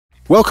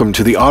Welcome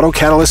to the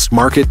AutoCatalyst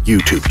Market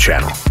YouTube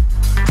channel.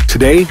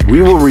 Today,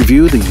 we will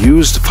review the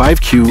used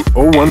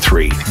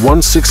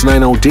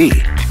 5Q0131690D,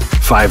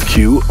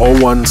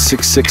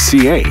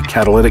 5Q0166CA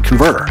catalytic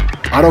converter,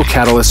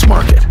 AutoCatalyst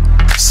Market.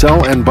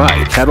 Sell and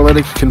buy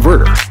catalytic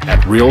converter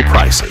at real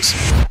prices.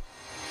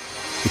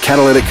 The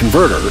catalytic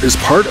converter is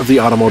part of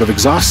the automotive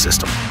exhaust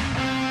system.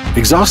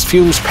 Exhaust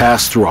fumes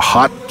pass through a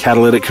hot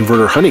catalytic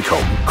converter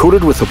honeycomb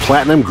coated with a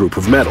platinum group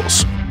of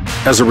metals.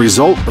 As a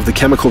result of the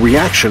chemical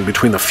reaction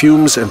between the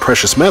fumes and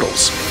precious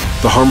metals,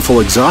 the harmful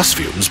exhaust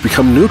fumes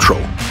become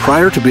neutral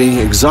prior to being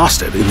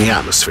exhausted in the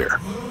atmosphere.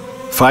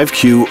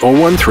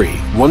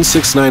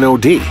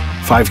 5Q0131690D,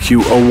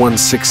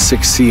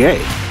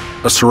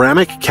 5Q0166CA, a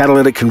ceramic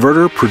catalytic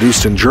converter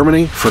produced in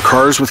Germany for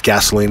cars with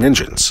gasoline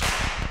engines.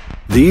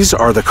 These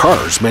are the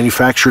cars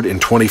manufactured in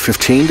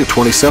 2015 to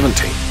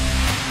 2017.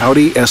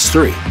 Audi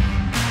S3,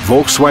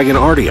 Volkswagen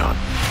Arteon,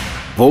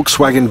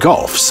 Volkswagen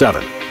Golf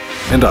VII,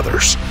 and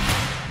others.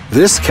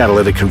 This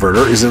catalytic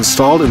converter is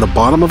installed in the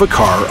bottom of a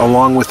car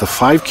along with the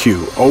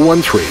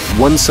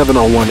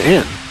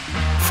 5Q0131701N,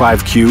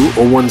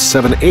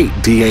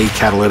 5Q0178DA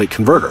catalytic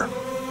converter.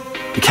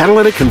 The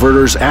catalytic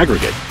converter's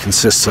aggregate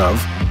consists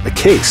of a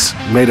case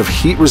made of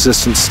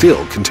heat-resistant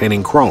steel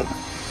containing chrome,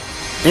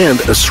 and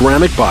a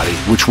ceramic body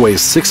which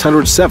weighs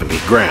 670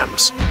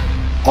 grams.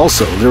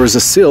 Also, there is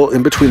a sill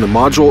in between the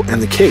module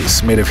and the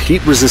case made of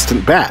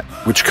heat-resistant batt,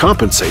 which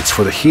compensates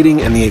for the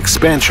heating and the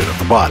expansion of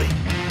the body.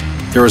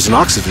 There is an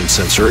oxygen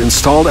sensor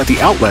installed at the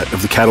outlet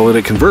of the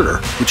catalytic converter,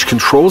 which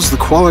controls the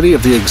quality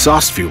of the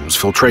exhaust fumes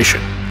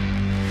filtration.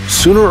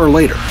 Sooner or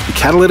later, the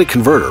catalytic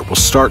converter will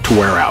start to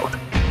wear out.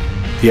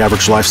 The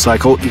average life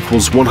cycle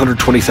equals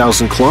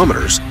 120,000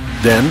 kilometers.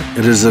 Then,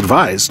 it is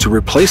advised to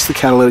replace the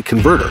catalytic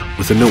converter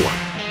with a new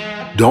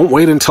one. Don't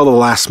wait until the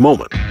last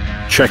moment.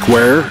 Check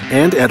where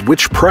and at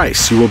which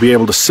price you will be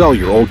able to sell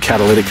your old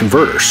catalytic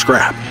converter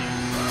scrap.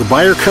 The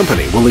buyer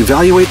company will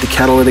evaluate the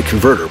catalytic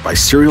converter by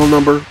serial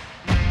number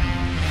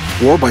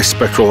or by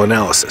spectral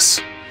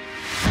analysis.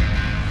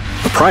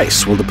 The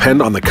price will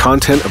depend on the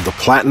content of the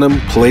platinum,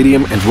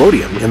 palladium, and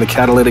rhodium in the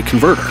catalytic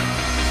converter.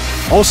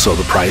 Also,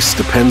 the price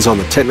depends on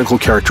the technical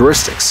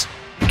characteristics,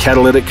 the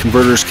catalytic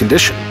converter's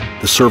condition,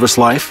 the service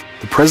life,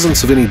 the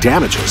presence of any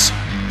damages,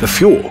 the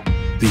fuel,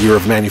 the year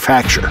of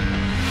manufacture.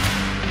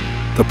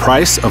 The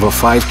price of a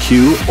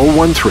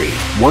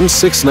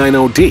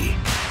 5Q0131690D,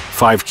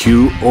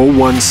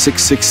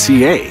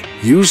 5Q0166CA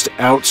used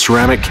out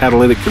ceramic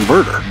catalytic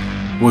converter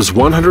was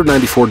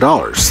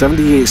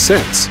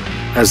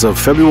 $194.78 as of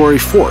February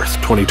 4th,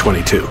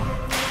 2022.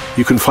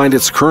 You can find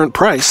its current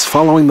price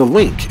following the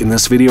link in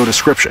this video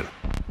description.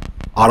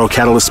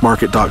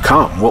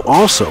 AutoCatalystMarket.com will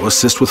also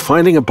assist with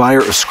finding a buyer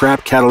of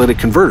scrap catalytic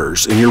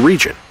converters in your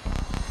region.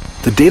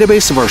 The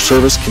database of our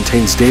service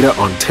contains data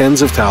on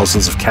tens of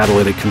thousands of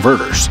catalytic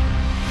converters.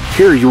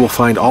 Here you will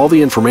find all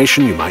the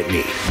information you might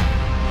need.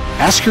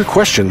 Ask your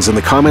questions in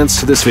the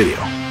comments to this video.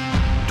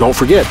 Don't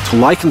forget to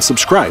like and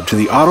subscribe to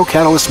the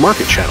AutoCatalyst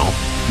Market channel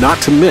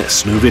not to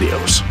miss new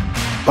videos.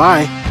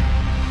 Bye!